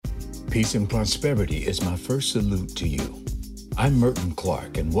Peace and prosperity is my first salute to you. I'm Merton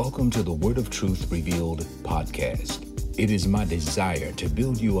Clark, and welcome to the Word of Truth Revealed podcast. It is my desire to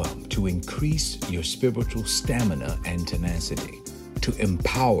build you up, to increase your spiritual stamina and tenacity, to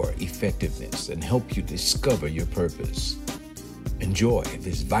empower effectiveness and help you discover your purpose. Enjoy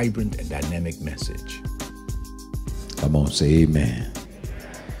this vibrant and dynamic message. Come on, say amen.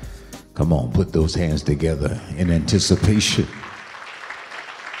 Come on, put those hands together in anticipation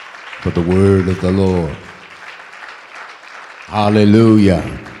for the word of the Lord. Hallelujah.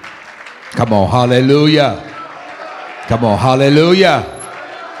 Come on, hallelujah. Come on, hallelujah.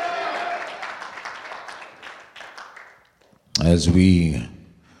 As we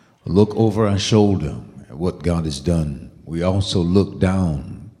look over our shoulder at what God has done, we also look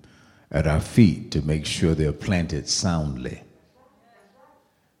down at our feet to make sure they're planted soundly.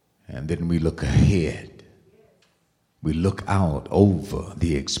 And then we look ahead. We look out over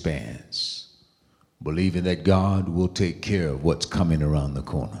the expanse, believing that God will take care of what's coming around the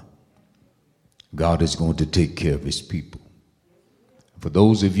corner. God is going to take care of his people. For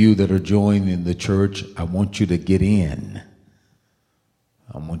those of you that are joining the church, I want you to get in.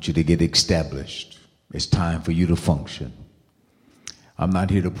 I want you to get established. It's time for you to function. I'm not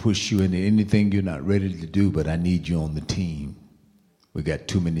here to push you into anything you're not ready to do, but I need you on the team. We got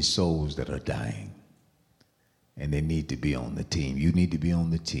too many souls that are dying, and they need to be on the team. You need to be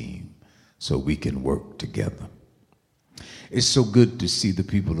on the team so we can work together. It's so good to see the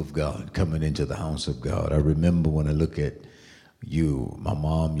people of God coming into the house of God. I remember when I look at you, my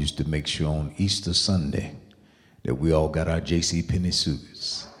mom used to make sure on Easter Sunday that we all got our J.C. Penney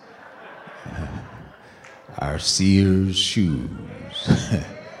suits, our Sears shoes,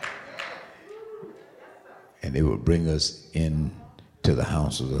 and they would bring us in to the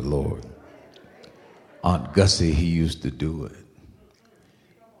house of the Lord. Aunt Gussie, he used to do it.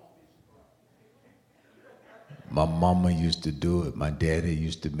 My mama used to do it. My daddy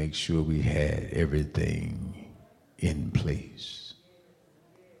used to make sure we had everything in place.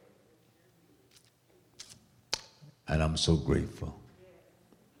 And I'm so grateful.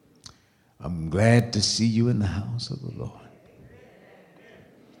 I'm glad to see you in the house of the Lord.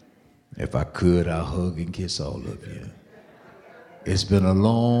 If I could, I'll hug and kiss all of you. It's been a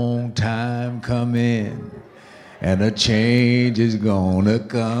long time coming, and a change is gonna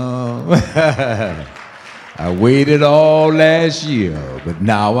come. I waited all last year, but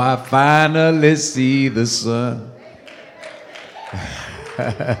now I finally see the sun.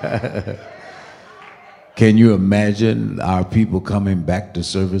 Can you imagine our people coming back to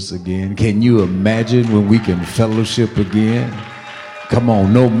service again? Can you imagine when we can fellowship again? Come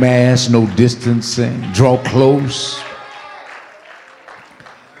on, no mask, no distancing, draw close.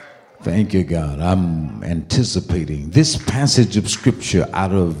 Thank you, God. I'm anticipating. This passage of scripture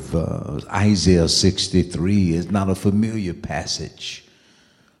out of Isaiah 63 is not a familiar passage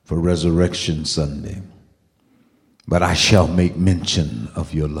for Resurrection Sunday, but I shall make mention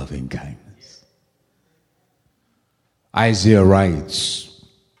of your loving kindness. Isaiah writes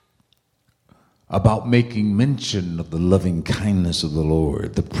about making mention of the loving kindness of the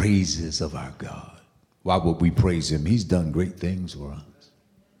Lord, the praises of our God. Why would we praise him? He's done great things for us.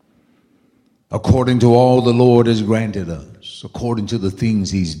 According to all the Lord has granted us, according to the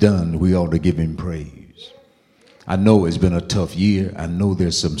things he's done, we ought to give him praise. I know it's been a tough year. I know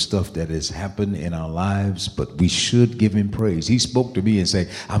there's some stuff that has happened in our lives, but we should give him praise. He spoke to me and said,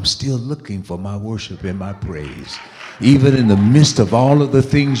 I'm still looking for my worship and my praise. Even in the midst of all of the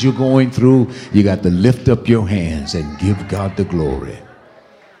things you're going through, you got to lift up your hands and give God the glory.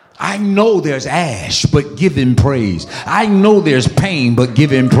 I know there's ash, but give him praise. I know there's pain, but give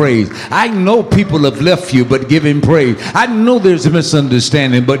him praise. I know people have left you, but give him praise. I know there's a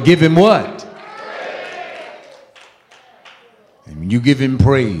misunderstanding, but give him what? And when you give him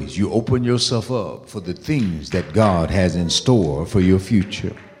praise, you open yourself up for the things that God has in store for your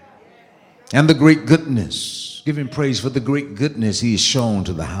future. And the great goodness. Give him praise for the great goodness he has shown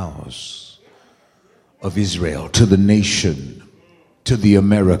to the house of Israel, to the nation, to the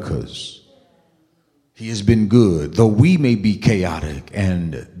Americas. He has been good. Though we may be chaotic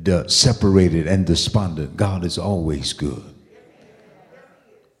and separated and despondent, God is always good.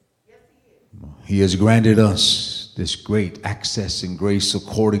 He has granted us this great access and grace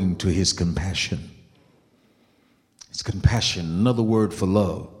according to his compassion. It's compassion, another word for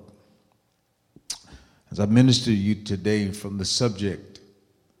love. As I minister to you today from the subject,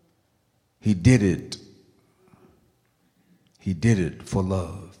 he did it. He did it for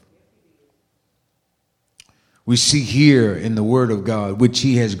love. We see here in the Word of God, which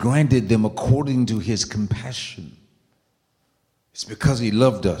he has granted them according to his compassion. It's because he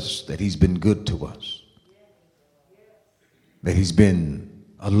loved us that he's been good to us, that he's been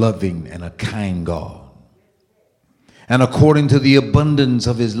a loving and a kind God. And according to the abundance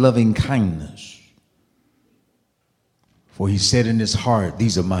of his loving kindness, for he said in his heart,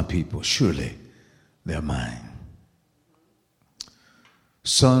 these are my people, surely they're mine.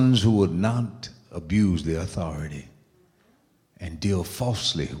 Sons who would not abuse their authority and deal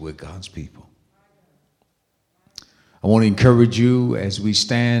falsely with God's people. I want to encourage you as we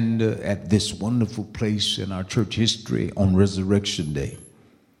stand at this wonderful place in our church history on Resurrection Day.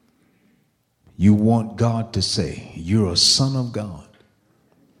 You want God to say, you're a son of God.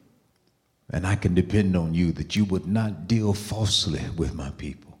 And I can depend on you that you would not deal falsely with my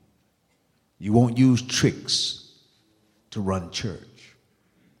people. You won't use tricks to run church,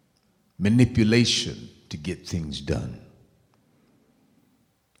 manipulation to get things done.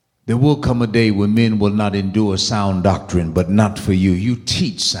 There will come a day when men will not endure sound doctrine, but not for you. You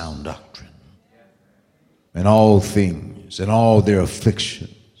teach sound doctrine and all things and all their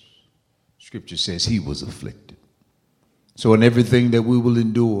afflictions. Scripture says he was afflicted. So in everything that we will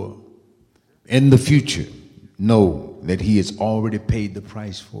endure in the future, know that he has already paid the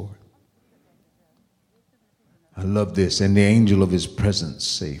price for it. I love this. And the angel of his presence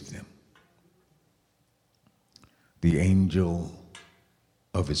saved them. The angel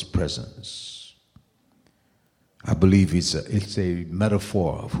of his presence. I believe it's a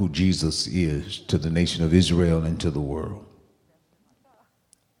metaphor of who Jesus is to the nation of Israel and to the world.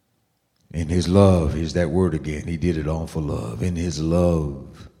 In his love, here's that word again, he did it all for love. In his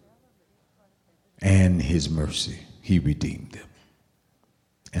love and his mercy, he redeemed them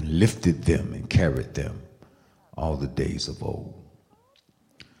and lifted them and carried them all the days of old.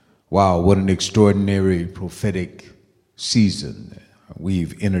 Wow, what an extraordinary prophetic season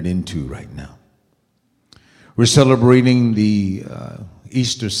we've entered into right now. We're celebrating the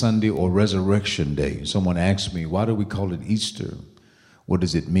Easter Sunday or Resurrection Day. Someone asked me, why do we call it Easter? What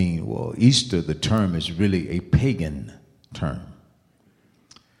does it mean? Well, Easter, the term is really a pagan term.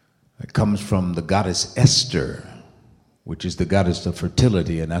 It comes from the goddess Esther, which is the goddess of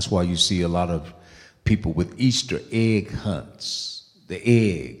fertility, and that's why you see a lot of people with Easter egg hunts. The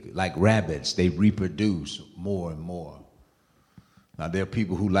egg, like rabbits, they reproduce more and more. Now, there are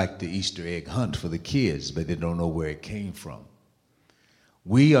people who like the Easter egg hunt for the kids, but they don't know where it came from.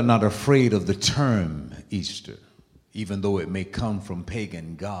 We are not afraid of the term Easter, even though it may come from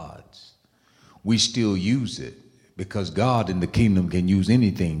pagan gods. We still use it because God in the kingdom can use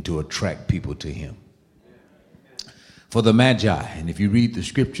anything to attract people to him. For the Magi, and if you read the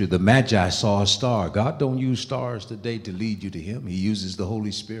scripture, the Magi saw a star. God don't use stars today to lead you to him. He uses the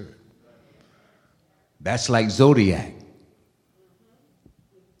Holy Spirit. That's like zodiac.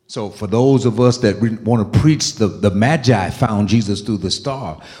 So for those of us that want to preach, the Magi found Jesus through the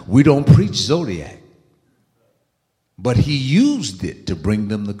star. We don't preach zodiac. But he used it to bring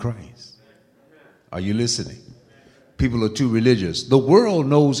them to Christ. Are you listening? People are too religious. The world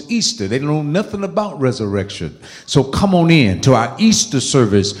knows Easter. They don't know nothing about resurrection. So come on in to our Easter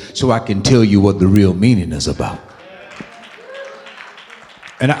service so I can tell you what the real meaning is about.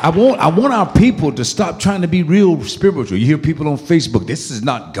 And I want our people to stop trying to be real spiritual. You hear people on Facebook, this is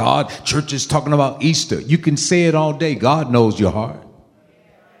not God. Church is talking about Easter. You can say it all day. God knows your heart.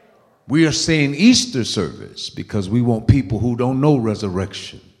 We are saying Easter service because we want people who don't know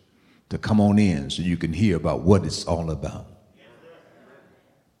resurrection to come on in so you can hear about what it's all about.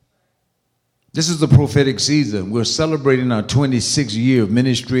 This is the prophetic season. We're celebrating our 26th year of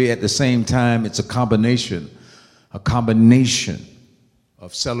ministry. At the same time, it's a combination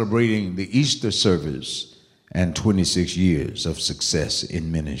of celebrating the Easter service and 26 years of success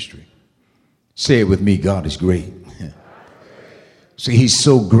in ministry. Say it with me, God is great. See, he's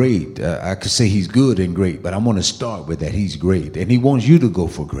so great. I could say he's good and great, but I want to start with that. He's great, and he wants you to go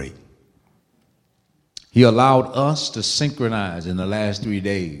for great. He allowed us to synchronize in the last 3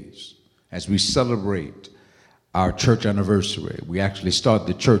 days as we celebrate our church anniversary. We actually started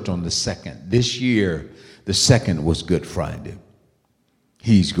the church on the 2nd. This year, the 2nd was Good Friday.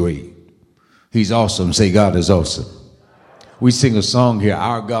 He's great. He's awesome. Say, God is awesome. We sing a song here,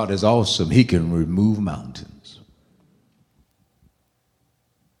 our God is awesome. He can remove mountains.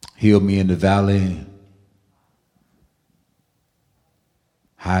 Heal me in the valley.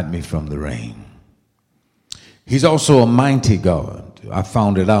 Hide me from the rain. He's also a mighty God. I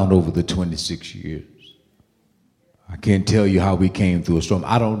found it out over the 26 years. I can't tell you how we came through a storm.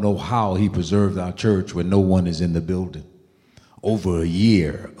 I don't know how he preserved our church when no one is in the building. Over a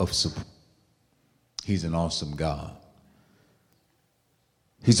year of support. He's an awesome God.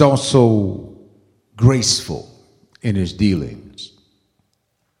 He's also graceful in his dealings.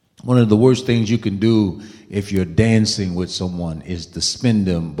 One of the worst things you can do if you're dancing with someone is to spin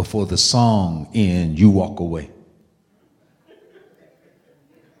them before the song ends, you walk away.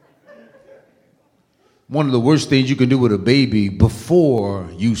 One of the worst things you can do with a baby before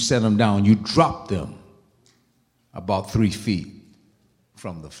you set them down, you drop them about 3 feet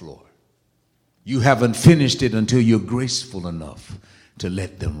from the floor. You haven't finished it until you're graceful enough to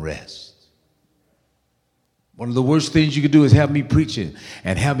let them rest. One of the worst things you can do is have me preaching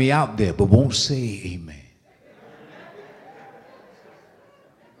and have me out there, but won't say amen.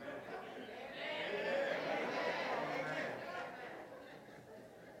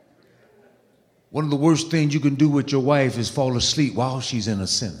 One of the worst things you can do with your wife is fall asleep while she's in a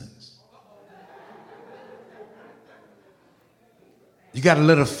sentence. You got to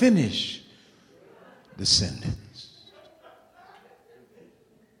let her finish the sentence.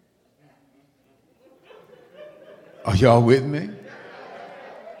 Are y'all with me?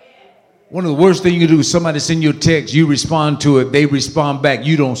 One of the worst things you can do is somebody send you a text, you respond to it, they respond back,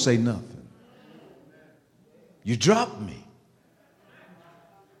 you don't say nothing. You drop me.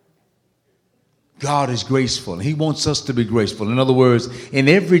 God is graceful, and he wants us to be graceful. In other words, in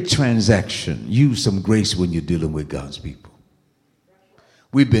every transaction, use some grace when you're dealing with God's people.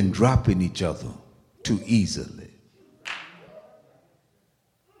 We've been dropping each other too easily.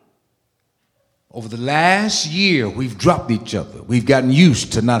 Over the last year, we've dropped each other. We've gotten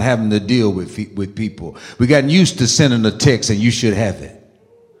used to not having to deal with people. We've gotten used to sending a text and you should have it.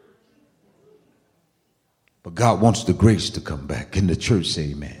 But God wants the grace to come back. In the church,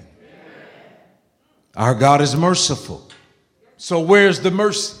 say amen. Our God is merciful. So where's the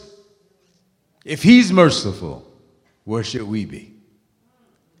mercy? If he's merciful, where should we be?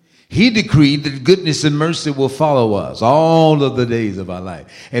 He decreed that goodness and mercy will follow us all of the days of our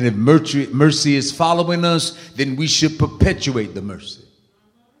life. And if mercy is following us, then we should perpetuate the mercy.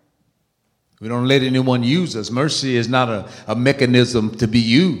 We don't let anyone use us. Mercy is not a mechanism to be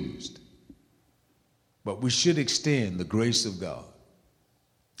used. But we should extend the grace of God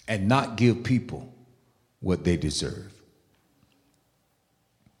and not give people what they deserve.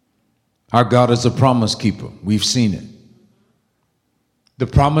 Our God is a promise keeper. We've seen it. The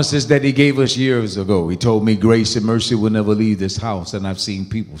promises that he gave us years ago. He told me grace and mercy will never leave this house. And I've seen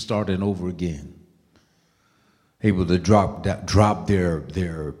people starting over again, able to drop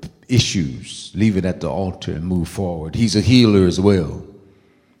their issues, leave it at the altar and move forward. He's a healer as well.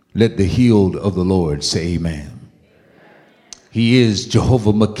 Let the healed of the Lord say amen. He is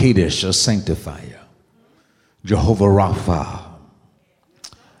Jehovah Makadesh, a sanctifier. Jehovah Rapha,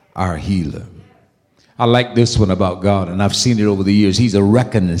 our healer. I like this one about God, and I've seen it over the years. He's a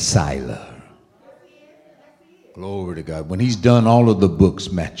reconciler. Glory to God. When he's done, all of the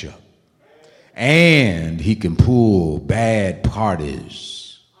books match up. And he can pull bad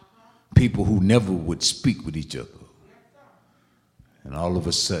parties, people who never would speak with each other. And all of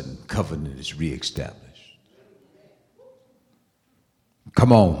a sudden, covenant is reestablished.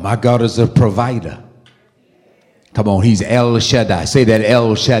 Come on, my God is a provider. Come on, he's El Shaddai. Say that,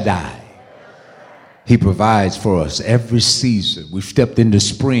 El Shaddai. He provides for us every season. We've stepped into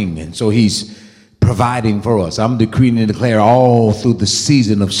spring, and so he's providing for us. I'm decreeing and declare all through the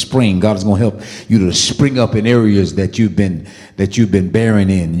season of spring, God is going to help you to spring up in areas that you've been barren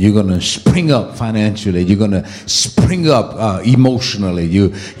in. You're going to spring up financially. You're going to spring up emotionally.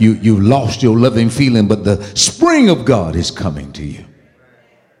 You lost your loving feeling, but the spring of God is coming to you.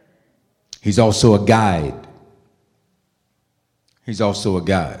 He's also a guide. He's also a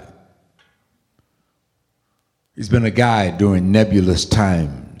guide. He's been a guide during nebulous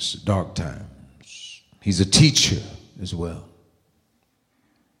times, dark times. He's a teacher as well.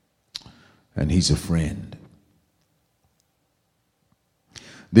 And he's a friend.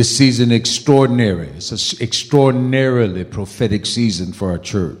 This season extraordinary. It's an extraordinarily prophetic season for our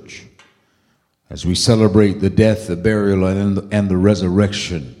church as we celebrate the death, the burial, and the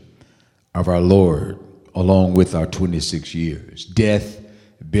resurrection of our Lord, along with our 26 years. Death,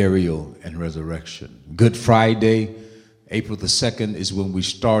 burial, and resurrection. Good Friday, April the 2nd, is when we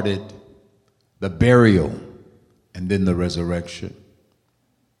started the burial and then the resurrection.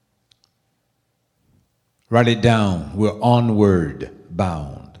 Write it down. We're onward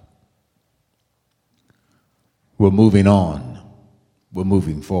bound. We're moving on. We're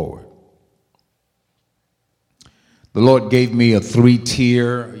moving forward. The Lord gave me a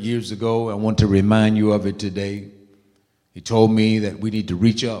 3-tier years ago. I want to remind you of it today. He told me that we need to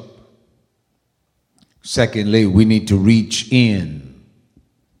reach up. Secondly, we need to reach in.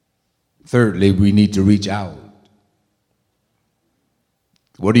 Thirdly, we need to reach out.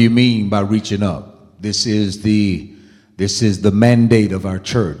 What do you mean by reaching up? This is the mandate of our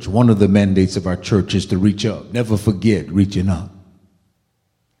church. One of the mandates of our church is to reach up. Never forget reaching up.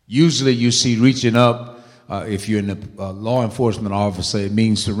 Usually you see reaching up, if you're a law enforcement officer, it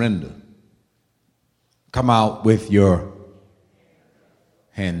means surrender. Come out with your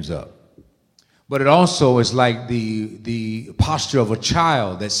hands up. But it also is like the posture of a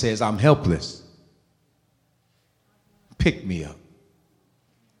child that says, I'm helpless. Pick me up.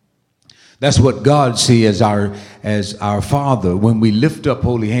 That's what God sees as our Father. When we lift up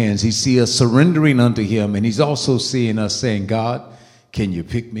holy hands, he sees us surrendering unto him, and he's also seeing us saying, God, can you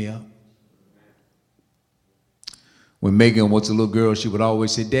pick me up? When Megan was a little girl, she would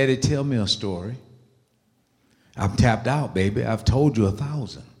always say, Daddy, tell me a story. I'm tapped out, baby. I've told you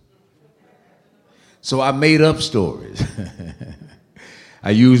 1,000. So I made up stories.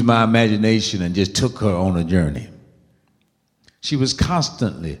 I used my imagination and just took her on a journey. She was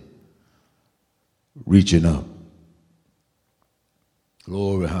constantly reaching up.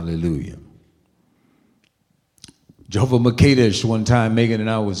 Glory, hallelujah. Jehovah Makadesh, one time Megan and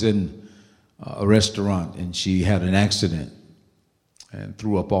I was in a restaurant and she had an accident and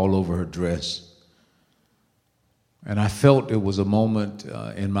threw up all over her dress. And I felt it was a moment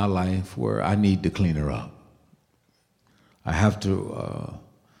in my life where I need to clean her up. I have to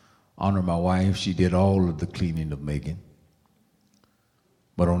honor my wife. She did all of the cleaning of Megan.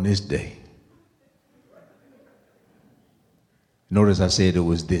 But on this day, notice I said it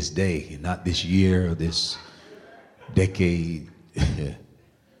was this day, not this year or this decade.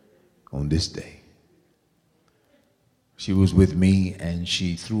 On this day, she was with me and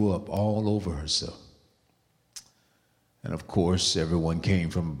she threw up all over herself. And of course, everyone came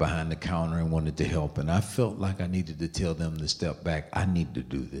from behind the counter and wanted to help. And I felt like I needed to tell them to step back. I need to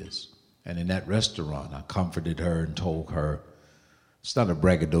do this. And in that restaurant, I comforted her and told her, it's not a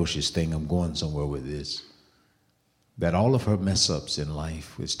braggadocious thing, I'm going somewhere with this, that all of her mess ups in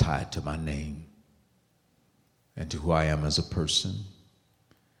life was tied to my name and to who I am as a person.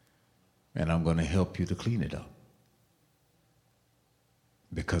 And I'm going to help you to clean it up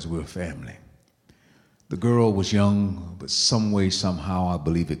because we're family. The girl was young, but some way, somehow, I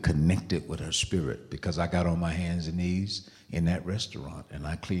believe it connected with her spirit because I got on my hands and knees in that restaurant and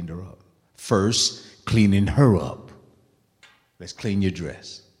I cleaned her up. First, cleaning her up. Let's clean your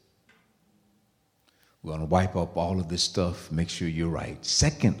dress. We're going to wipe up all of this stuff, make sure you're right.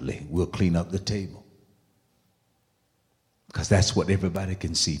 Secondly, we'll clean up the table because that's what everybody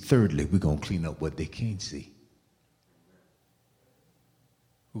can see. Thirdly, we're going to clean up what they can't see.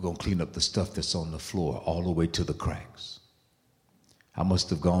 We're going to clean up the stuff that's on the floor all the way to the cracks. I must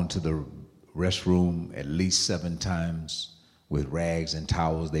have gone to the restroom at least 7 times with rags and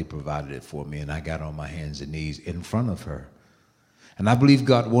towels. They provided it for me, and I got on my hands and knees in front of her. And I believe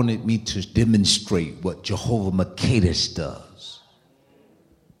God wanted me to demonstrate what Jehovah Makadesh does.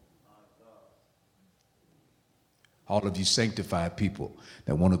 All of you sanctified people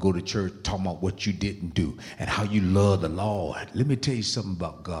that want to go to church talking about what you didn't do and how you love the Lord. Let me tell you something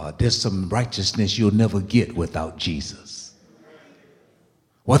about God. There's some righteousness you'll never get without Jesus.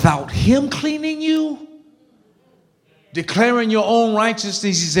 Without him cleaning you, declaring your own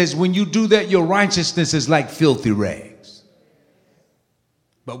righteousness, he says, when you do that, your righteousness is like filthy rags.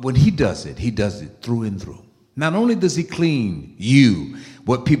 But when he does it through and through. Not only does he clean you,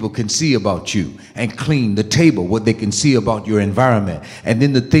 what people can see about you, and clean the table, what they can see about your environment, and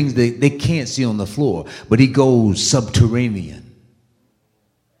then the things they can't see on the floor, but he goes subterranean.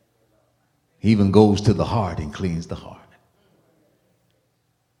 He even goes to the heart and cleans the heart.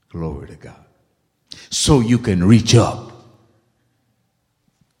 Glory to God. So you can reach up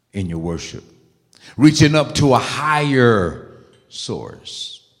in your worship, reaching up to a higher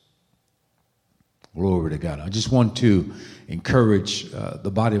source. Glory to God. I just want to encourage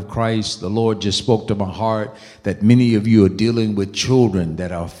the body of Christ. The Lord just spoke to my heart that many of you are dealing with children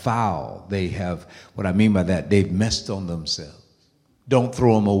that are foul. They have, what I mean by that, they've messed on themselves. Don't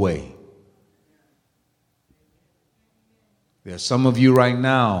throw them away. There's some of you right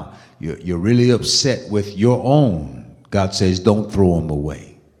now, you're really upset with your own. God says, don't throw them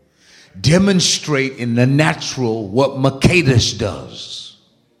away. Demonstrate in the natural what Makadesh does.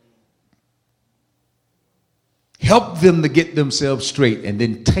 Help them to get themselves straight and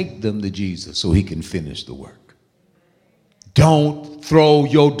then take them to Jesus so he can finish the work. Don't throw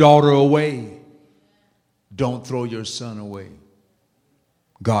your daughter away. Don't throw your son away.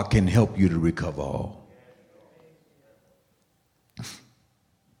 God can help you to recover all.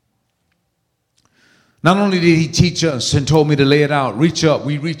 Not only did he teach us and told me to lay it out, reach up.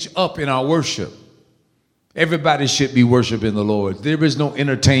 We reach up in our worship. Everybody should be worshiping the Lord. There is no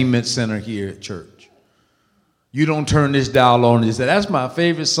entertainment center here at church. You don't turn this dial on and say, that's my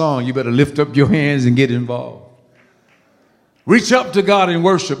favorite song. You better lift up your hands and get involved. Reach up to God in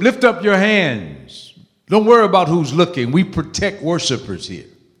worship. Lift up your hands. Don't worry about who's looking. We protect worshipers here.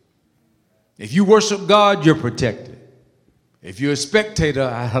 If you worship God, you're protected. If you're a spectator,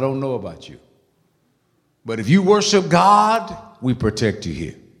 I don't know about you. But if you worship God, we protect you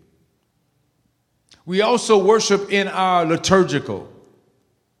here. We also worship in our liturgical,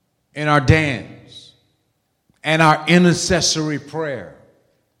 in our dance, and our intercessory prayer.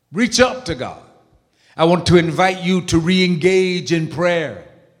 Reach up to God. I want to invite you to re-engage in prayer,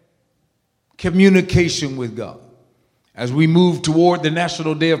 communication with God. As we move toward the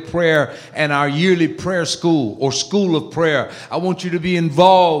National Day of Prayer and our yearly prayer school or school of prayer, I want you to be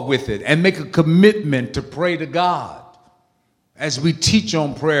involved with it and make a commitment to pray to God as we teach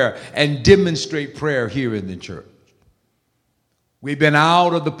on prayer and demonstrate prayer here in the church. We've been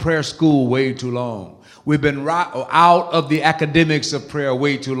out of the prayer school way too long. We've been out of the academics of prayer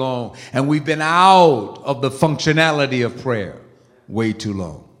way too long. And we've been out of the functionality of prayer way too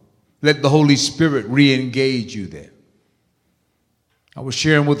long. Let the Holy Spirit re-engage you there. I was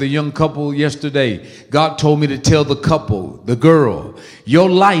sharing with a young couple yesterday. God told me to tell the couple, the girl, your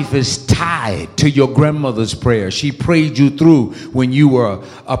life is tied to your grandmother's prayer. She prayed you through when you were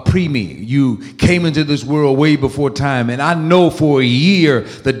a preemie. You came into this world way before time. And I know for a year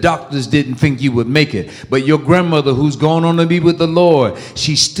the doctors didn't think you would make it. But your grandmother, who's gone on to be with the Lord,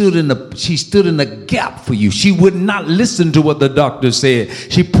 she stood in the gap for you. She would not listen to what the doctor said.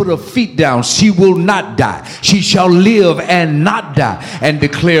 She put her feet down. She will not die. She shall live and not die and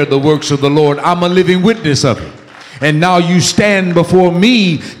declare the works of the Lord. I'm a living witness of it. And now you stand before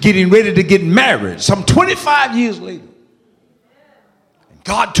me getting ready to get married some 25 years later.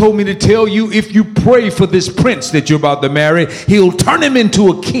 God told me to tell you, if you pray for this prince that you're about to marry, he'll turn him into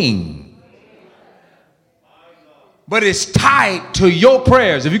a king. But it's tied to your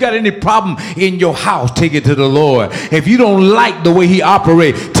prayers. If you got any problem in your house, take it to the Lord. If you don't like the way he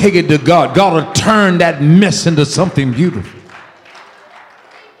operates, take it to God. God will turn that mess into something beautiful.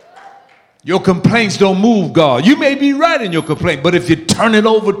 Your complaints don't move God. You may be right in your complaint, but if you turn it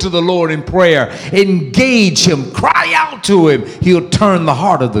over to the Lord in prayer, engage him, cry out to him, he'll turn the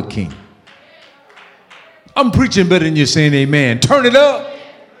heart of the king. I'm preaching better than you're saying amen. Turn it up.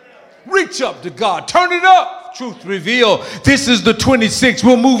 Reach up to God. Turn it up. Truth Revealed. This is the 26th.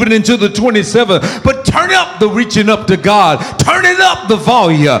 We're moving into the 27th. But turn up the reaching up to God. Turn it up the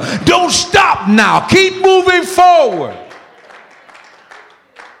volume. Don't stop now. Keep moving forward.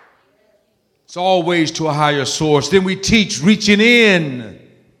 It's always to a higher source. Then we teach reaching in.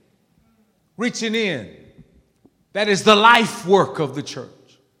 Reaching in. That is the life work of the church.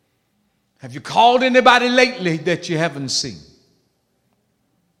 Have you called anybody lately that you haven't seen?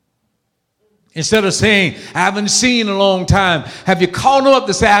 Instead of saying, I haven't seen in a long time, have you called them up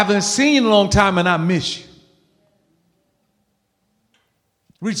to say, I haven't seen in a long time and I miss you?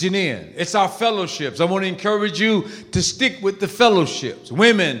 Reaching in. It's our fellowships. I want to encourage you to stick with the fellowships.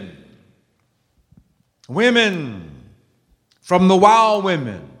 Women, from the wild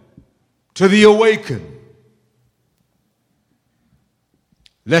women to the awakened.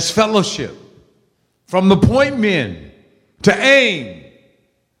 Let's fellowship. From the point men to aim.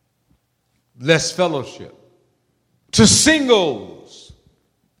 Let's fellowship. To singles.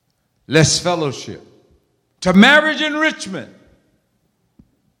 Let's fellowship. To marriage enrichment.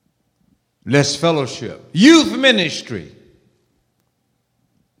 Let's fellowship. Youth ministry.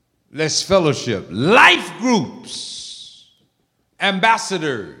 Let's fellowship. Life groups.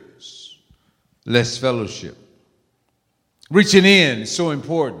 Ambassadors. Let's fellowship. Reaching in is so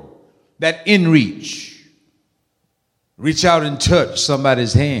important. That in reach. Reach out and touch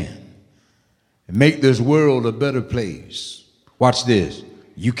somebody's hand. And make this world a better place. Watch this.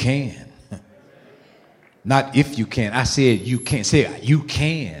 You can. Not if you can. I said you can. Say it. You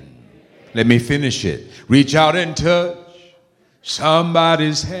can. Let me finish it. Reach out and touch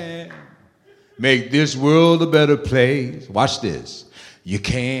somebody's hand. Make this world a better place. Watch this. You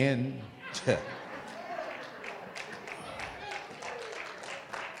can.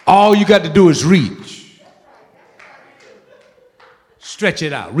 All you got to do is reach. Stretch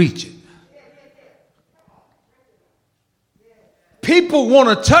it out. Reach it. People want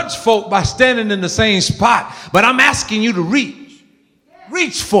to touch folk by standing in the same spot, but I'm asking you to reach.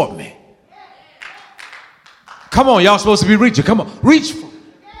 Reach for me. Come on, y'all supposed to be reaching. Come on, reach for me.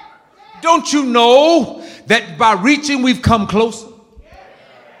 Don't you know that by reaching we've come closer?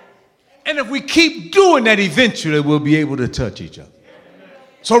 And if we keep doing that, eventually we'll be able to touch each other.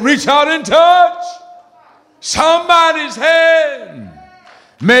 So reach out and touch somebody's hand.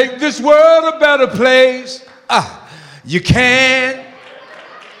 Make this world a better place. You can.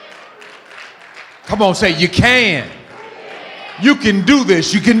 Come on, say you can. You can do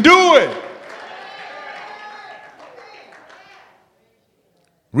this. You can do it.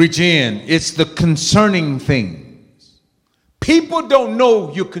 Reach in. It's the concerning things. People don't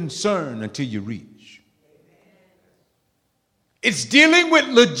know you're concerned until you reach. It's dealing with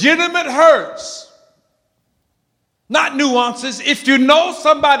legitimate hurts, not nuances. If you know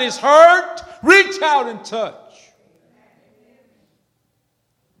somebody's hurt, reach out and touch.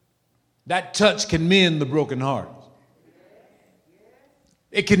 That touch can mend the broken heart.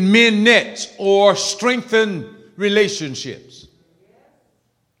 It can mend nets or strengthen relationships.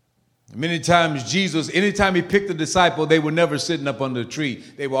 Many times Jesus, anytime he picked a disciple, they were never sitting up under a tree.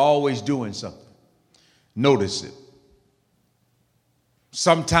 They were always doing something. Notice it.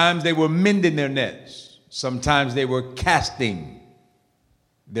 Sometimes they were mending their nets. Sometimes they were casting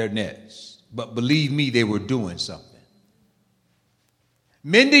their nets. But believe me, they were doing something.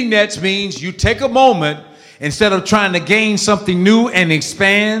 Mending nets means you take a moment, instead of trying to gain something new and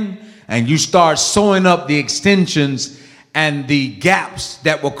expand, and you start sewing up the extensions and the gaps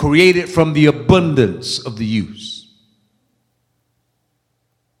that were created from the abundance of the use.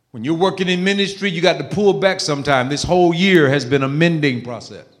 When you're working in ministry, you got to pull back sometime. This whole year has been a mending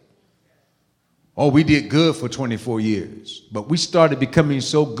process. Oh, we did good for 24 years, but we started becoming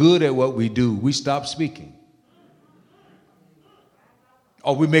so good at what we do, we stopped speaking.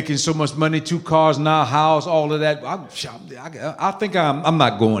 Oh, we're making so much money, 2 cars now, house, all of that. I think I'm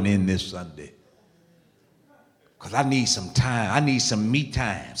not going in this Sunday because I need some time. I need some me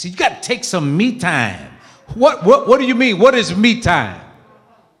time. See, you got to take some me time. What do you mean? What is me time?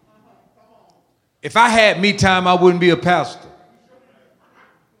 If I had me time, I wouldn't be a pastor.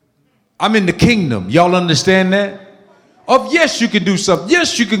 I'm in the kingdom. Y'all understand that? Yes, you can do something.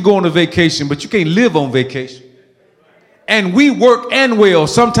 Yes, you can go on a vacation, but you can't live on vacation. And we work and well.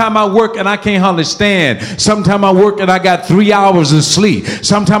 Sometimes I work and I can't hardly stand. Sometimes I work and I got 3 hours of sleep.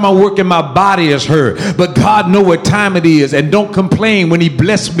 Sometimes I work and my body is hurt. But God knows what time it is. And don't complain when he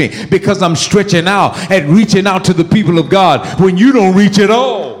bless me because I'm stretching out and reaching out to the people of God when you don't reach at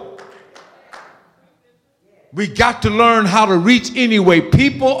all. We got to learn how to reach anyway.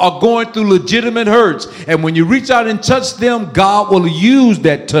 People are going through legitimate hurts. And when you reach out and touch them, God will use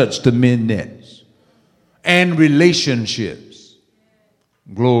that touch to mend nets and relationships.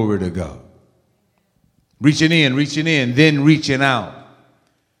 Glory to God. Reaching in, then reaching out.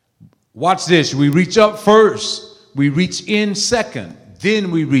 Watch this. We reach up first. We reach in second.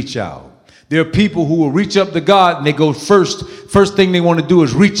 Then we reach out. There are people who will reach up to God and they go first. First thing they want to do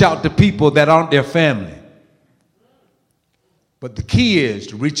is reach out to people that aren't their family. But the key is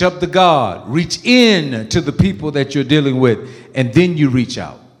to reach up to God, reach in to the people that you're dealing with, and then you reach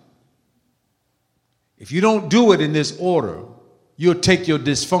out. If you don't do it in this order, you'll take your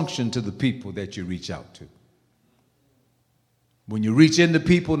dysfunction to the people that you reach out to. When you reach into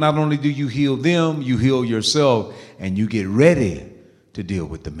people, not only do you heal them, you heal yourself, and you get ready to deal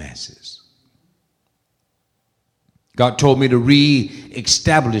with the masses. God told me to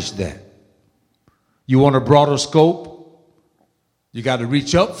re-establish that. You want a broader scope? You got to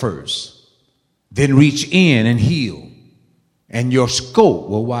reach up first, then reach in and heal, and your scope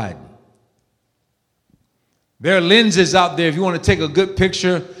will widen. There are lenses out there. If you want to take a good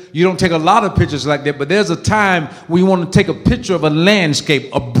picture, you don't take a lot of pictures like that, but there's a time when you want to take a picture of a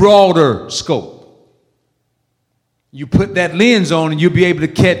landscape, a broader scope. You put that lens on and you'll be able to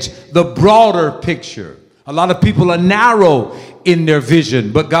catch the broader picture. A lot of people are narrow in their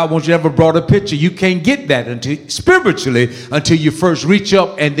vision, but God wants you to have a broader picture. You can't get that until you first reach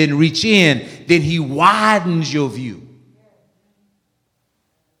up and then reach in. Then he widens your view.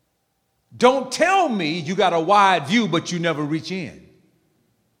 Don't tell me you got a wide view, but you never reach in.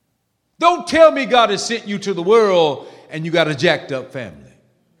 Don't tell me God has sent you to the world and you got a jacked up family.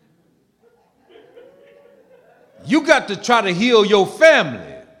 You got to try to heal your family.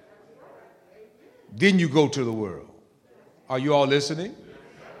 Then you go to the world. Are you all listening?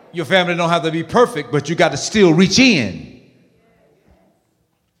 Your family don't have to be perfect, but you got to still reach in.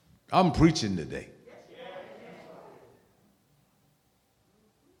 I'm preaching today.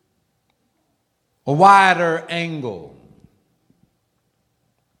 A wider angle.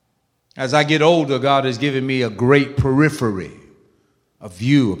 As I get older, God has given me a great periphery, a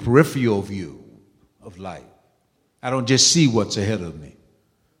peripheral view of life. I don't just see what's ahead of me.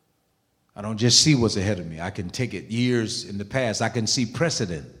 I can take it years in the past. I can see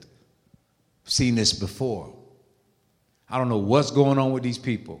precedent. I've seen this before. I don't know what's going on with these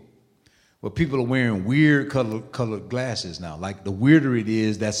people. But people are wearing weird colored glasses now. Like the weirder it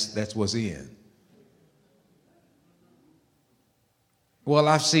is, that's what's in. Well,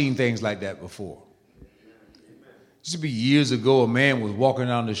 I've seen things like that before. It used to be years ago, a man was walking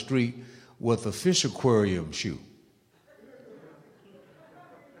down the street with a fish aquarium shoe.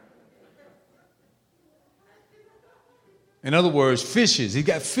 In other words, fishes. He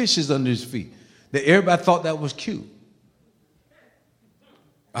got fishes under his feet. That everybody thought that was cute.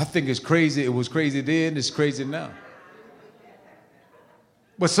 I think it's crazy. It was crazy then. It's crazy now.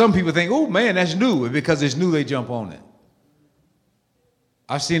 But some people think, oh, man, that's new. And because it's new, they jump on it.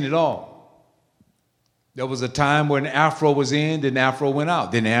 I've seen it all. There was a time when the afro was in, then the afro went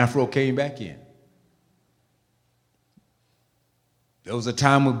out. Then the afro came back in. There was a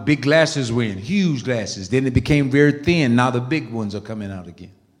time when big glasses were in, huge glasses. Then it became very thin. Now the big ones are coming out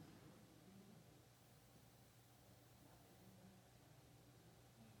again.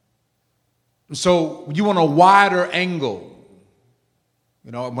 So you want a wider angle.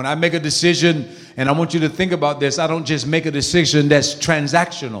 You know, when I make a decision, and I want you to think about this, I don't just make a decision that's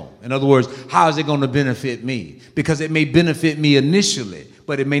transactional. In other words, how is it going to benefit me? Because it may benefit me initially,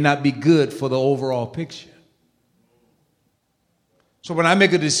 but it may not be good for the overall picture. So when I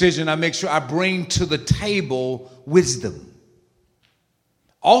make a decision, I make sure I bring to the table wisdom.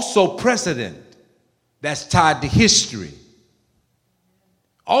 Also precedent that's tied to history.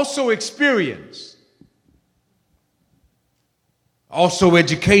 Also experience. Also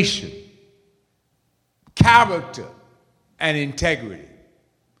education. Character and integrity.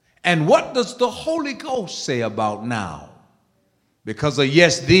 And what does the Holy Ghost say about now? Because a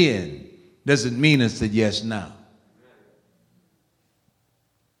yes then doesn't mean it's a yes now.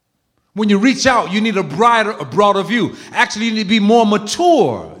 When you reach out, you need a broader view. Actually, you need to be more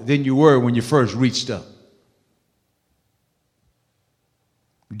mature than you were when you first reached up.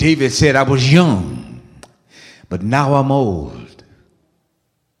 David said, I was young, but now I'm old.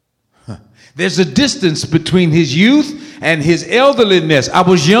 There's a distance between his youth and his elderliness. I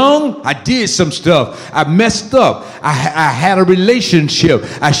was young. I did some stuff. I messed up. I had a relationship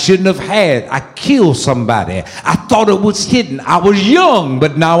I shouldn't have had. I killed somebody. I thought it was hidden. I was young,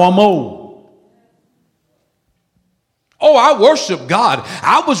 but now I'm old. Oh, I worship God.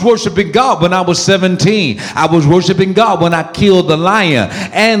 I was worshiping God when I was 17. I was worshiping God when I killed the lion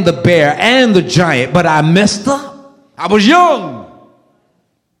and the bear and the giant, but I messed up. I was young.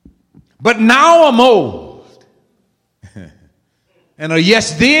 But now I'm old. And a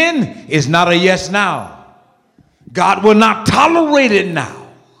yes then is not a yes now. God will not tolerate it now.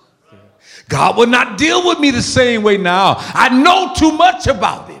 God will not deal with me the same way now. I know too much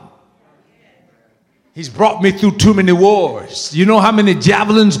about him. He's brought me through too many wars. You know how many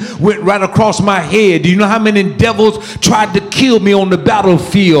javelins went right across my head? Do you know how many devils tried to kill me on the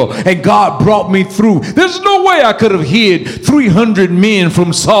battlefield? And God brought me through. There's no way I could have hid 300 men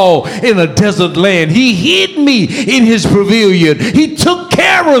from Saul in a desert land. He hid me in his pavilion. He took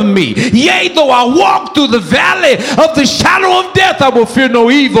care of me. Yea, though I walk through the valley of the shadow of death, I will fear no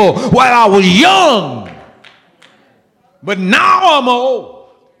evil. While I was young, but now I'm old.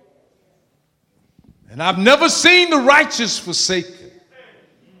 And I've never seen the righteous forsaken.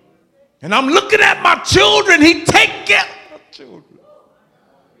 And I'm looking at my children. He take care of my children.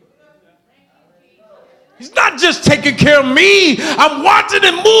 He's not just taking care of me. I'm watching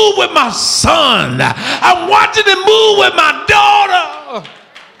him move with my son. I'm watching him move with my daughter.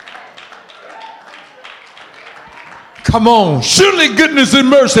 Come on. Surely goodness and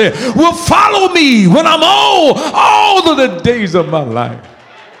mercy will follow me when I'm old all of the days of my life.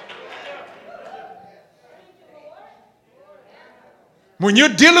 When you're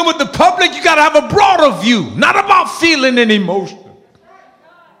dealing with the public, you got to have a broader view, not about feeling and emotion.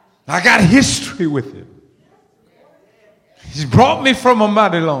 I got history with him. He's brought me from a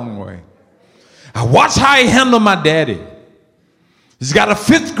mighty long way. I watch how he handled my daddy. He's got a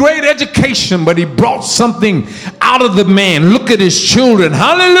 5th grade education, but he brought something out of the man. Look at his children.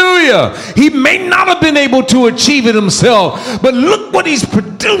 Hallelujah. He may not have been able to achieve it himself, but look what he's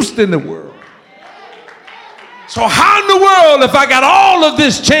produced in the world. So how in the world, if I got all of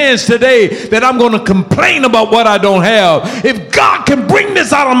this chance today, that I'm going to complain about what I don't have? If God can bring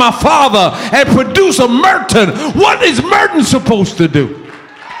this out of my father and produce a Merton, what is Merton supposed to do?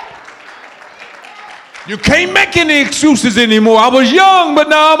 You can't make any excuses anymore. I was young, but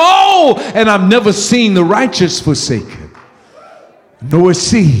now I'm old, and I've never seen the righteous forsaken, nor a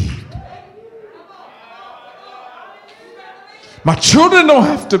seed. My children don't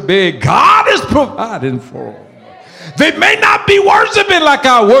have to beg. God is providing for them. They may not be worshiping like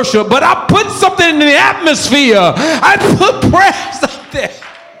I worship, but I put something in the atmosphere. I put prayers out there.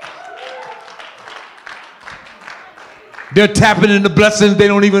 They're tapping into blessings they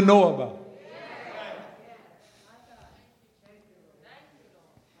don't even know about.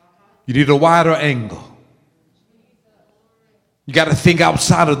 You need a wider angle. You got to think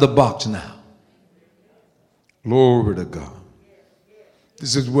outside of the box now. Glory to God.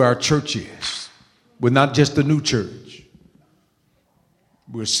 This is where our church is. We're not just a new church.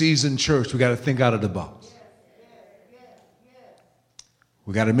 We're a seasoned church. We got to think out of the box.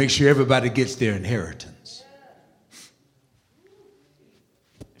 We got to make sure everybody gets their inheritance.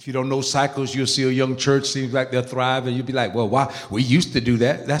 If you don't know cycles, you'll see a young church, seems like they're thriving. You'll be like, well, why? We used to do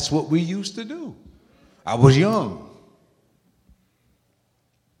that. That's what we used to do. I was young.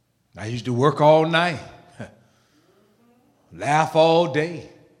 I used to work all night, laugh all day.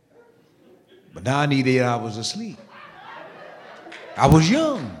 But now I need 8 hours of sleep. I was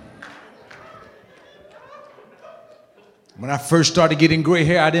young. When I first started getting gray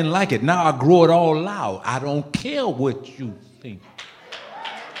hair, I didn't like it. Now I grow it all out. I don't care what you think.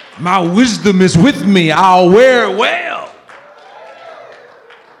 My wisdom is with me. I'll wear it well.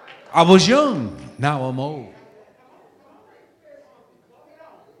 I was young. Now I'm old.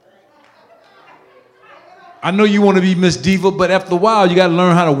 I know you want to be Miss Diva, but after a while, you got to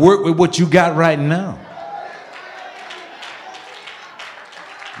learn how to work with what you got right now.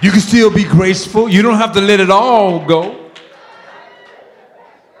 You can still be graceful. You don't have to let it all go.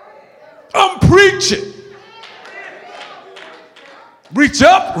 I'm preaching. Reach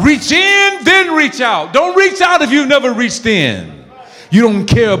up, reach in, then reach out. Don't reach out if you've never reached in. You don't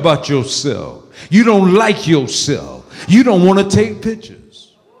care about yourself. You don't like yourself. You don't want to take pictures.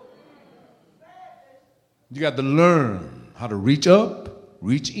 You got to learn how to reach up,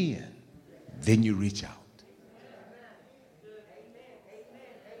 reach in, then you reach out.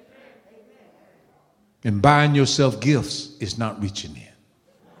 And buying yourself gifts is not reaching in.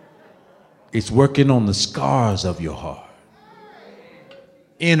 It's working on the scars of your heart.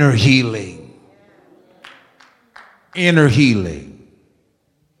 Inner healing. Inner healing.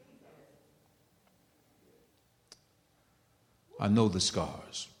 I know the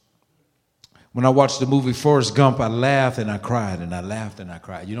scars. When I watched the movie Forrest Gump, I laughed and I cried and I laughed and I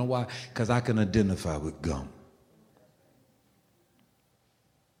cried. You know why? Because I can identify with Gump.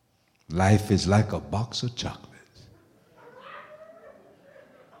 Life is like a box of chocolates.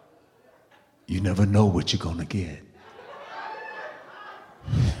 You never know what you're going to get.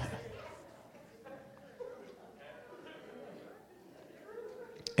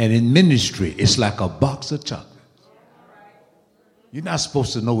 And in ministry, it's like a box of chocolates. You're not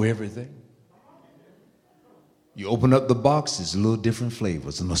supposed to know everything. You open up the box, it's a little different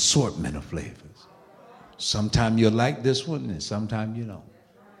flavors, an assortment of flavors. Sometimes you'll like this one, and sometimes you don't.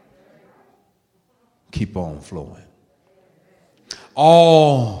 Keep on flowing.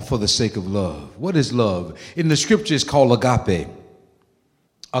 All for the sake of love. What is love? In the scripture, it's called agape.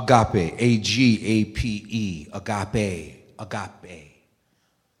 Agape, A-G-A-P-E, agape, agape,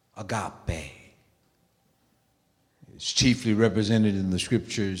 agape. It's chiefly represented in the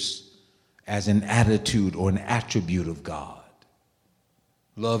scriptures as an attitude or an attribute of God.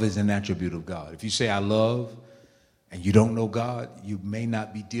 Love is an attribute of God. If you say I love and you don't know God, you may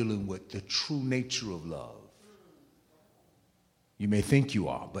not be dealing with the true nature of love. You may think you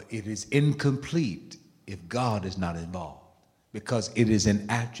are, but it is incomplete if God is not involved, because it is an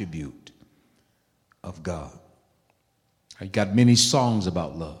attribute of God. I got many songs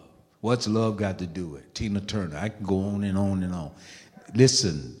about love. What's love got to do with it? Tina Turner. I can go on and on and on.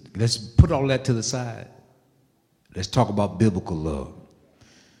 Listen, let's put all that to the side. Let's talk about biblical love.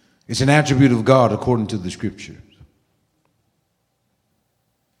 It's an attribute of God according to the scriptures.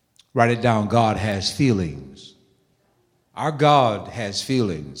 Write it down. God has feelings. Our God has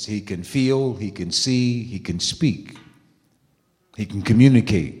feelings. He can feel, he can see, he can speak. He can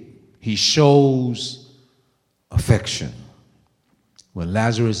communicate. He shows affection. When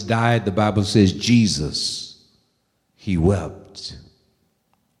Lazarus died, the Bible says Jesus, he wept.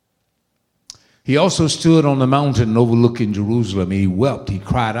 He also stood on the mountain overlooking Jerusalem. He wept. He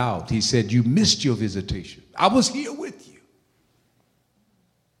cried out. He said, you missed your visitation. I was here with you,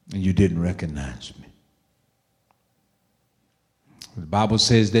 and you didn't recognize me. The Bible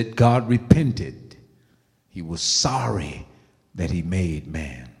says that God repented. He was sorry that he made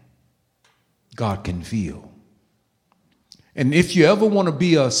man. God can feel. And if you ever want to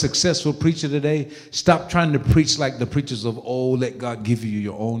be a successful preacher today, stop trying to preach like the preachers of old. Let God give you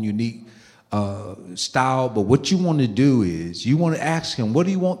your own unique style. But what you want to do is you want to ask him, what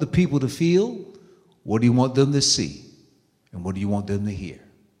do you want the people to feel? What do you want them to see? And what do you want them to hear?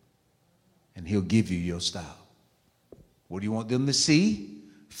 And he'll give you your style. What do you want them to see,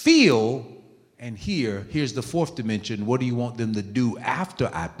 feel, and hear? Here's the fourth dimension. What do you want them to do after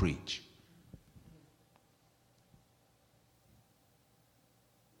I preach?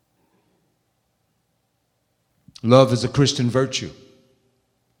 Love is a Christian virtue.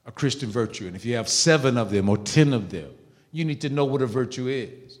 A Christian virtue. And if you have 7 of them or 10 of them, you need to know what a virtue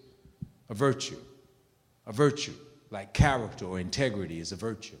is. A virtue. A virtue, like character or integrity, is a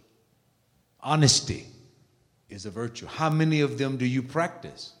virtue. Honesty is a virtue. How many of them do you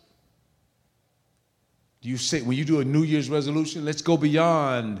practice? Do you say, when you do a New Year's resolution, let's go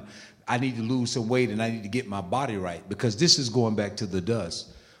beyond, I need to lose some weight and I need to get my body right, because this is going back to the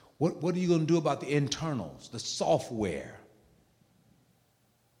dust. What are you going to do about the internals, the software?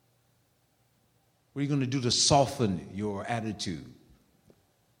 What are you going to do to soften your attitude,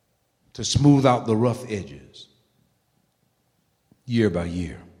 to smooth out the rough edges, year by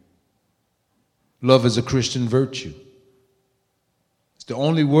year? Love is a Christian virtue. It's the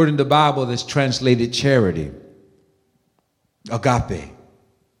only word in the Bible that's translated charity. Agape.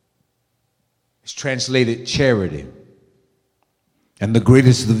 It's translated charity. And the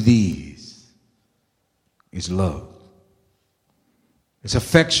greatest of these is love. It's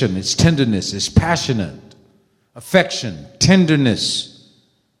affection, it's tenderness, it's passionate. Affection, tenderness,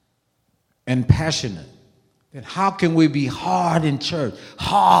 and passionate. Then how can we be hard in church?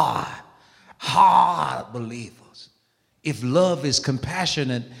 Hard believers, if love is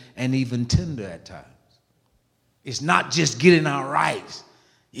compassionate and even tender at times. It's not just getting our rights.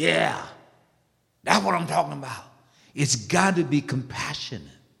 Yeah, that's what I'm talking about. It's got to be compassionate,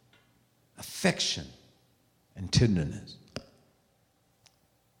 affection, and tenderness.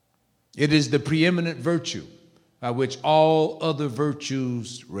 It is the preeminent virtue by which all other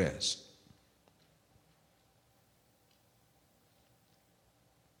virtues rest.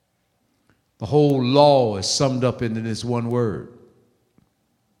 The whole law is summed up into this one word: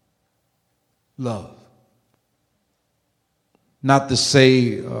 love. Not to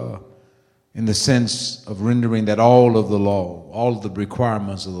say in the sense of rendering that all of the law, all of the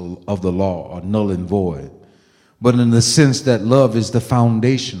requirements of the law are null and void, but in the sense that love is the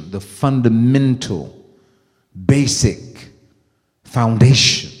foundation, the fundamental, basic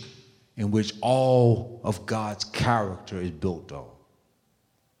foundation in which all of God's character is built on.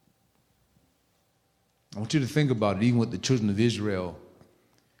 I want you to think about it. Even with the children of Israel,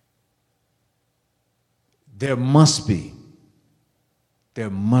 there must be a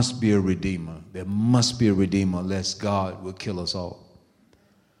redeemer. There must be a redeemer, lest God will kill us all.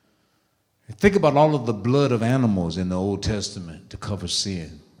 Think about all of the blood of animals in the Old Testament to cover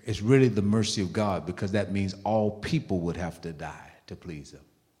sin. It's really the mercy of God, because that means all people would have to die to please him.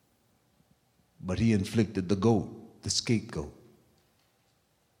 But he inflicted the goat, the scapegoat.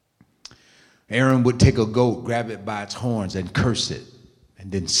 Aaron would take a goat, grab it by its horns, and curse it,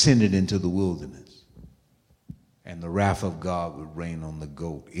 and then send it into the wilderness. And the wrath of God would rain on the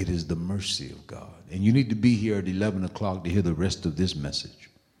goat. It is the mercy of God. And you need to be here at 11 o'clock to hear the rest of this message.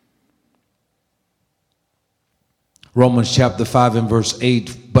 Romans chapter 5 and verse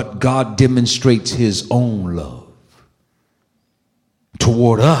 8, but God demonstrates his own love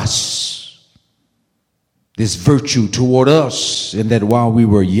toward us. This virtue toward us, in that while we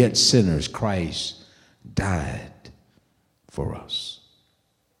were yet sinners, Christ died for us.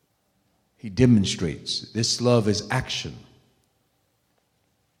 He demonstrates. This love is action.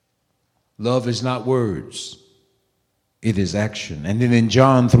 Love is not words. It is action. And then in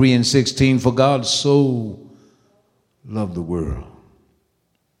John 3 and 16, for God so loved the world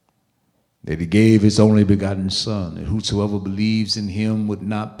that he gave his only begotten Son, and whosoever believes in him would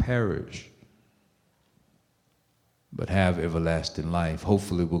not perish, but have everlasting life.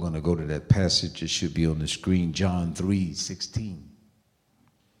 Hopefully we're going to go to that passage. It should be on the screen, John 3:16.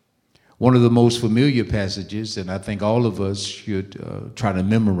 One of the most familiar passages, and I think all of us should try to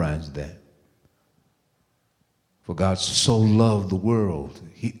memorize that. For God so loved the world.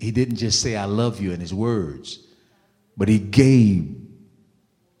 He didn't just say, I love you in his words, but he gave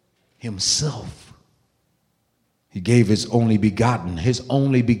himself. He gave his only begotten,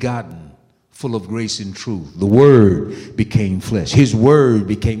 full of grace and truth. The Word became flesh. His Word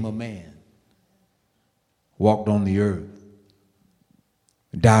became a man, walked on the earth,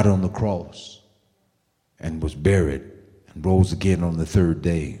 died on the cross, and was buried, and rose again on the third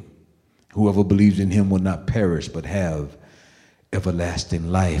day. Whoever believes in him will not perish, but have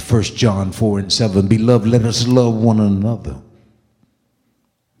everlasting life. 1 John 4 and 7, beloved, let us love one another.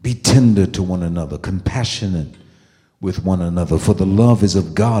 Be tender to one another, compassionate with one another. For the love is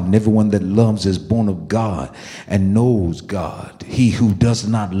of God, and everyone that loves is born of God and knows God. He who does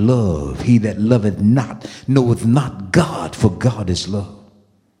not love, he that loveth not, knoweth not God, for God is love.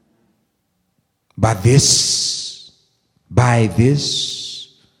 By this,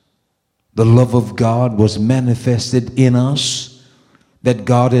 the love of God was manifested in us, that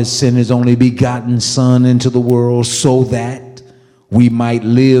God has sent his only begotten Son into the world so that we might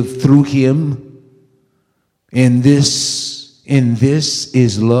live through him. In this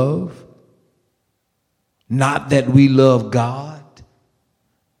is love. Not that we love God,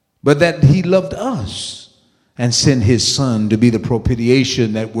 but that he loved us and sent his Son to be the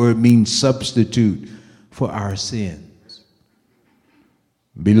propitiation. That word means substitute for our sins.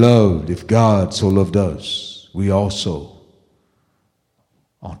 Beloved, if God so loved us, we also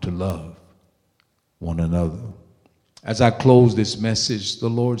ought to love one another. As I close this message, the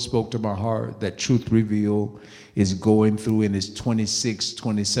Lord spoke to my heart that Truth Revealed is going through in its 26th,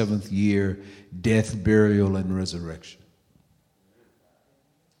 27th year, death, burial, and resurrection.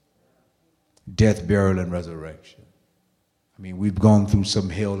 Death, burial, and resurrection. I mean, we've gone through some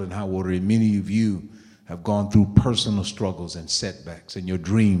hell and high water, and many of you have gone through personal struggles and setbacks, and your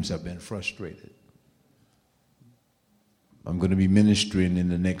dreams have been frustrated. I'm going to be ministering in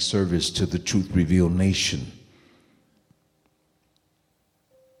the next service to the Truth Revealed nation.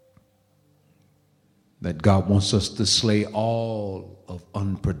 That God wants us to slay all of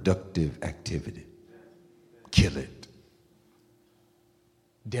unproductive activity. Kill it.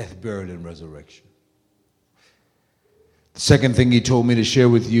 Death, burial, and resurrection. The second thing he told me to share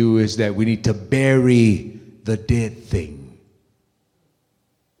with you is that we need to bury the dead thing.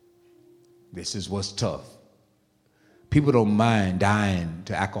 This is what's tough. People don't mind dying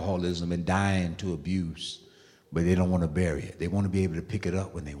to alcoholism and dying to abuse, but they don't want to bury it. They want to be able to pick it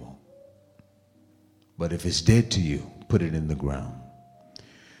up when they want. But if it's dead to you, put it in the ground.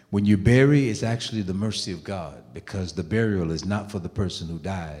 When you bury, it's actually the mercy of God, because the burial is not for the person who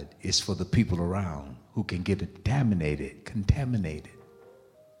died. It's for the people around who can get contaminated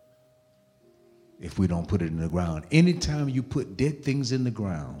if we don't put it in the ground. Anytime you put dead things in the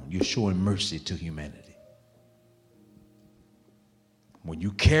ground, you're showing mercy to humanity. When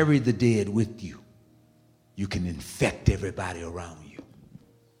you carry the dead with you, you can infect everybody around you.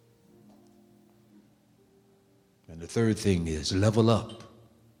 And the third thing is level up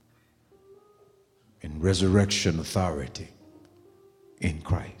in resurrection authority in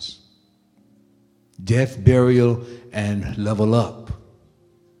Christ. Death, burial, and level up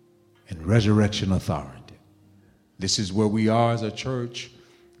in resurrection authority. This is where we are as a church.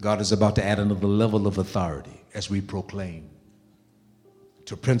 God is about to add another level of authority as we proclaim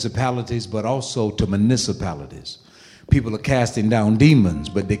to principalities, but also to municipalities. People are casting down demons,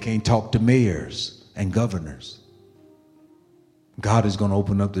 but they can't talk to mayors and governors. God is going to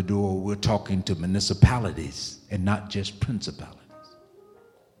open up the door. We're talking to municipalities and not just principalities.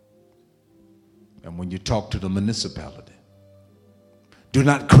 And when you talk to the municipality, do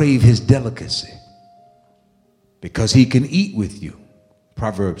not crave his delicacy, because he can eat with you.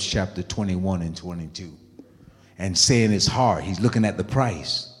 Proverbs chapter 21 and 22. And say in his heart, he's looking at the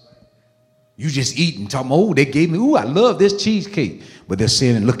price. You just eating, talking, oh, they gave me, I love this cheesecake. But they're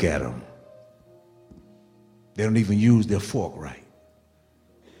saying, look at them. They don't even use their fork right.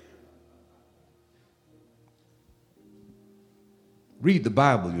 Read the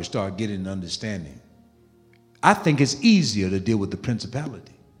Bible, you'll start getting an understanding. I think it's easier to deal with the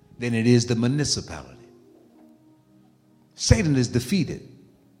principality than it is the municipality. Satan is defeated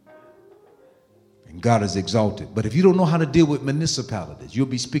and God is exalted. But if you don't know how to deal with municipalities, you'll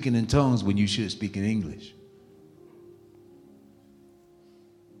be speaking in tongues when you should speak in English.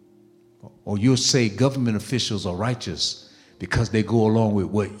 Or you'll say government officials are righteous because they go along with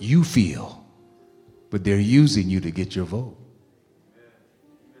what you feel, but they're using you to get your vote.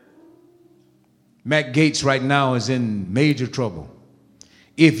 Matt Gaetz right now is in major trouble.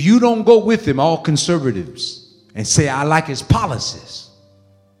 If you don't go with him, all conservatives, and say, I like his policies.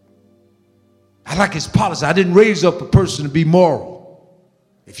 I like his policy. I didn't raise up a person to be moral.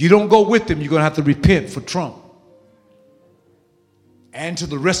 If you don't go with him, you're going to have to repent for Trump and to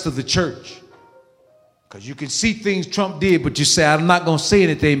the rest of the church. Because you can see things Trump did, but you say, I'm not going to say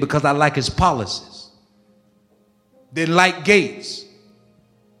anything because I like his policies. Then like Gaetz.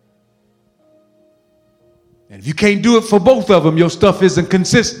 And if you can't do it for both of them, your stuff isn't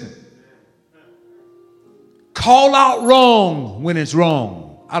consistent. Call out wrong when it's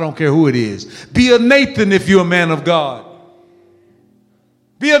wrong. I don't care who it is. Be a Nathan if you're a man of God.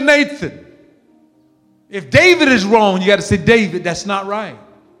 Be a Nathan. If David is wrong, you got to say, David, that's not right.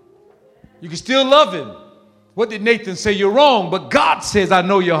 You can still love him. What did Nathan say? You're wrong, but God says, I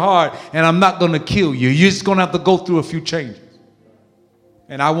know your heart, and I'm not going to kill you. You're just going to have to go through a few changes.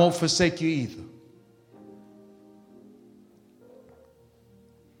 And I won't forsake you either.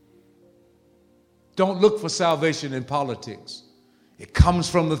 Don't look for salvation in politics. It comes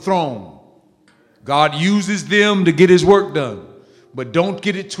from the throne. God uses them to get his work done. But don't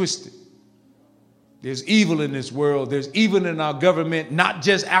get it twisted. There's evil in this world. There's evil in our government, not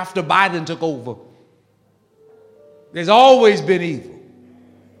just after Biden took over. There's always been evil.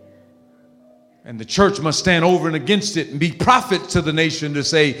 And the church must stand over and against it and be prophets to the nation to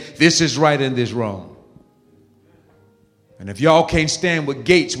say, this is right and this wrong. And if y'all can't stand with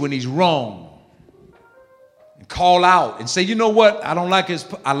Gates when he's wrong, and call out and say, you know what, I like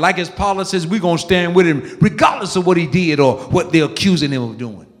his policies, we're going to stand with him regardless of what he did or what they're accusing him of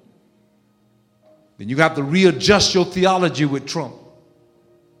doing. Then you have to readjust your theology with Trump.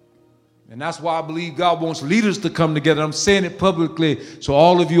 And that's why I believe God wants leaders to come together. I'm saying it publicly. So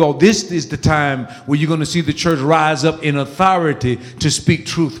all of you all, this is the time where you're going to see the church rise up in authority to speak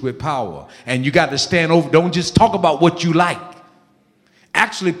truth with power. And you got to stand over. Don't just talk about what you like.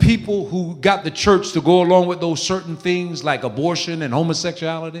 Actually, people who got the church to go along with those certain things like abortion and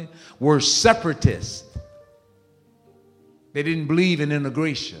homosexuality were separatists. They didn't believe in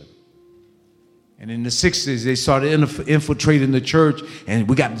integration. And in the 60s, they started infiltrating the church, and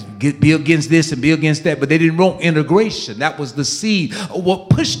we got to be against this and be against that. But they didn't want integration. That was the seed of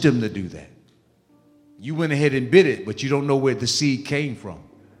what pushed them to do that. You went ahead and bit it, but you don't know where the seed came from.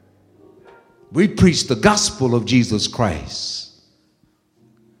 We preach the gospel of Jesus Christ.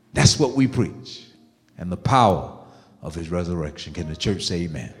 That's what we preach. And the power of his resurrection. Can the church say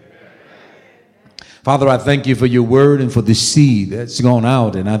amen? Father, I thank you for your word and for the seed that's gone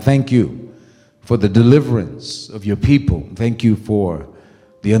out. And I thank you for the deliverance of your people. Thank you for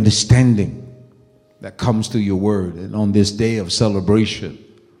the understanding that comes through your word. And on this day of celebration,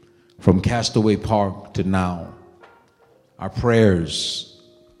 from Castaway Park to now, our prayers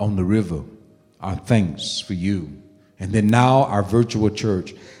on the river, our thanks for you. And then now our virtual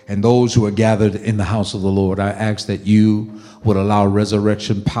church and those who are gathered in the house of the Lord, I ask that you would allow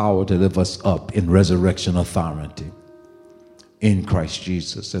resurrection power to lift us up in resurrection authority in Christ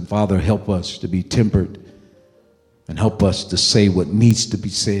Jesus. And Father, help us to be tempered and help us to say what needs to be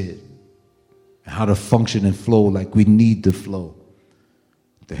said and how to function and flow like we need to flow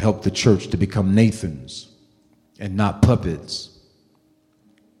to help the church to become Nathans and not puppets.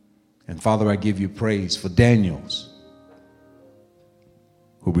 And Father, I give you praise for Daniels,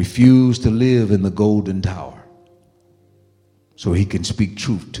 who refused to live in the golden tower so he can speak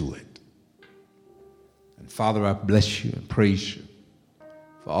truth to it. And Father, I bless you and praise you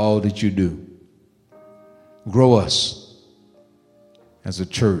for all that you do. Grow us as a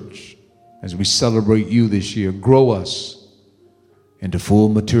church as we celebrate you this year. Grow us into full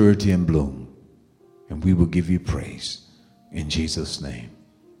maturity and bloom, and we will give you praise in Jesus' name.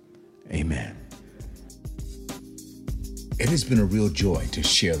 Amen. It has been a real joy to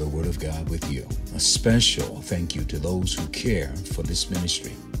share the Word of God with you. A special thank you to those who care for this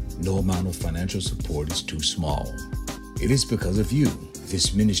ministry. No amount of financial support is too small. It is because of you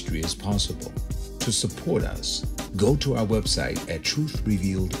this ministry is possible. To support us, go to our website at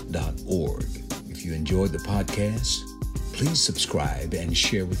truthrevealed.org. If you enjoyed the podcast, please subscribe and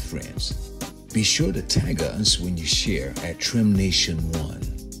share with friends. Be sure to tag us when you share at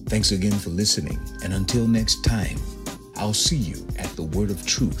TrimNation1. Thanks again for listening, and until next time, I'll see you at the Word of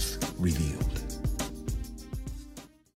Truth Revealed.